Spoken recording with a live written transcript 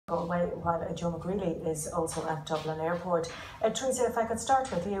while Joe McGreely is also at Dublin Airport. Teresa, if I could start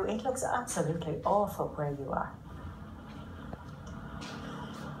with you, it looks absolutely awful where you are.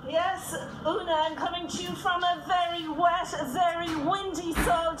 Yes, Una, I'm coming to you from a very wet, very windy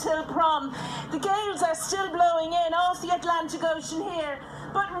Salt Hill prom. The gales are still blowing in off the Atlantic Ocean here,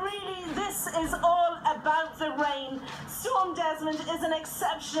 but really this is all about the rain. Storm Desmond is an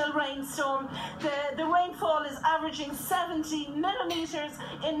exceptional rainstorm. The rainfall is averaging 70 millimetres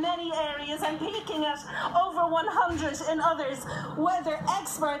in many areas and peaking at over 100 in others. Weather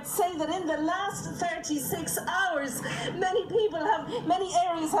experts say that in the last 36 hours, many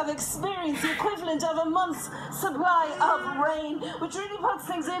areas have experienced the equivalent of a month's supply of rain, which really puts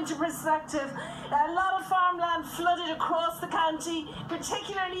things into perspective. A lot of farmland flooded across the county,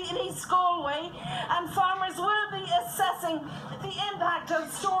 particularly in East Galway, and farmers will be assessing the impact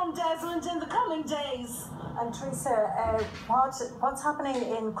of Storm Desmond in the coming days. And Teresa, what's happening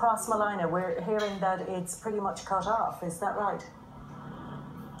in Crossmolina? We're hearing that it's pretty much cut off, is that right?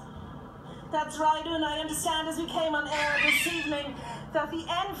 That's right, and I understand as we came on air this evening that the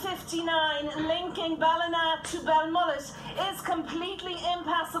N59 linking Ballina to Balmullet is completely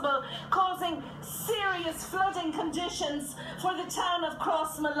impassable, causing serious flooding conditions for the town of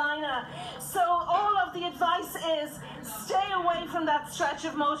Crossmolina. So all of the advice is stay away from that stretch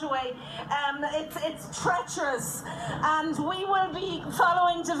of motorway. It's treacherous, and we will be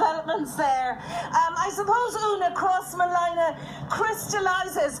following developments there. I suppose, Una, Crossmolina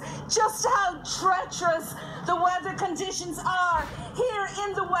crystallises just how treacherous the weather conditions are here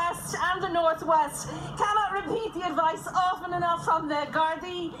in the west and the northwest. Cannot repeat the advice often enough from the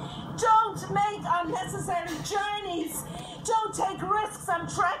Gardaí. Don't make unnecessary journeys. Don't take risks on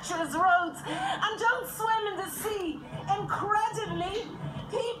treacherous roads, and don't swim in the sea. Incredibly,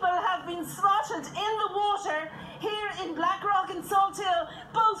 people have been spotted in the water here in Blackrock and Salt Hill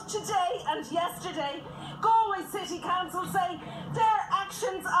both today and yesterday. Galway City Council say their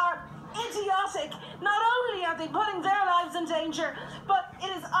actions are idiotic. Not only are they putting their lives in danger, but it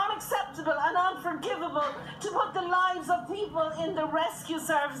is unacceptable and unforgivable to put the lives of people in the rescue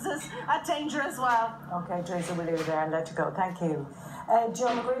services at danger as well. Okay, Teresa, we'll leave it there and let you go. Thank you. Joe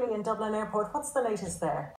McGreely in Dublin Airport, what's the latest there?